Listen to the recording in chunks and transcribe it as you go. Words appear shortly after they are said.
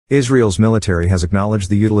Israel's military has acknowledged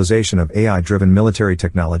the utilization of AI-driven military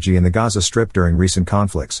technology in the Gaza Strip during recent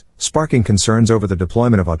conflicts, sparking concerns over the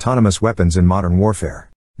deployment of autonomous weapons in modern warfare.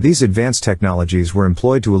 These advanced technologies were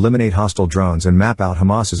employed to eliminate hostile drones and map out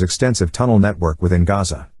Hamas's extensive tunnel network within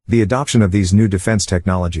Gaza. The adoption of these new defense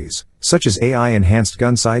technologies, such as AI-enhanced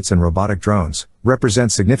gun sights and robotic drones,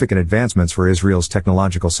 represent significant advancements for Israel's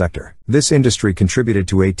technological sector. This industry contributed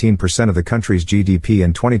to 18% of the country's GDP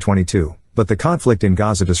in 2022, but the conflict in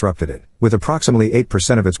Gaza disrupted it, with approximately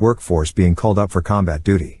 8% of its workforce being called up for combat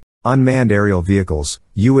duty. Unmanned aerial vehicles,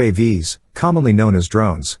 UAVs, commonly known as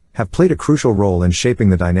drones, have played a crucial role in shaping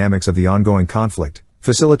the dynamics of the ongoing conflict,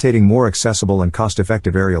 facilitating more accessible and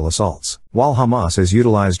cost-effective aerial assaults. While Hamas has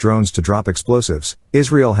utilized drones to drop explosives,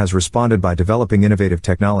 Israel has responded by developing innovative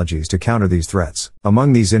technologies to counter these threats.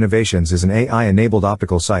 Among these innovations is an AI-enabled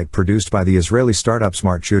optical sight produced by the Israeli startup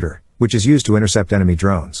Smart Shooter, which is used to intercept enemy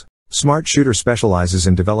drones. Smart Shooter specializes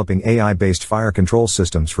in developing AI-based fire control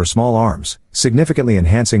systems for small arms, significantly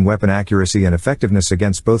enhancing weapon accuracy and effectiveness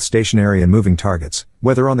against both stationary and moving targets,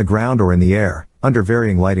 whether on the ground or in the air, under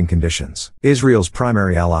varying lighting conditions. Israel's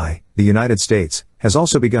primary ally, the United States, has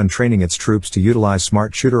also begun training its troops to utilize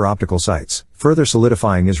Smart Shooter optical sights, further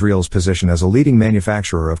solidifying Israel's position as a leading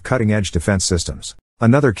manufacturer of cutting-edge defense systems.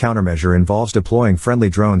 Another countermeasure involves deploying friendly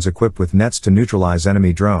drones equipped with nets to neutralize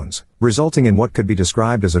enemy drones, resulting in what could be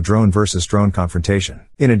described as a drone versus drone confrontation.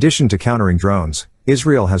 In addition to countering drones,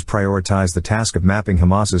 Israel has prioritized the task of mapping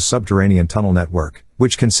Hamas's subterranean tunnel network,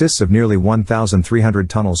 which consists of nearly 1,300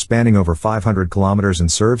 tunnels spanning over 500 kilometers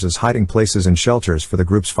and serves as hiding places and shelters for the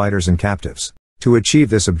group's fighters and captives. To achieve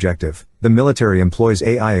this objective, the military employs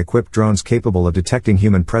AI-equipped drones capable of detecting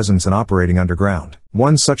human presence and operating underground.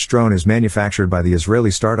 One such drone is manufactured by the Israeli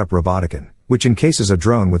startup Robotican, which encases a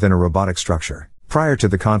drone within a robotic structure. Prior to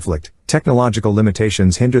the conflict, technological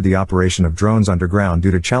limitations hindered the operation of drones underground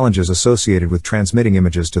due to challenges associated with transmitting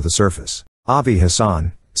images to the surface. Avi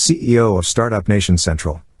Hassan, CEO of Startup Nation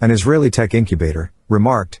Central, an Israeli tech incubator,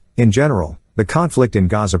 remarked, "In general, the conflict in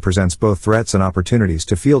Gaza presents both threats and opportunities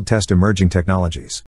to field test emerging technologies.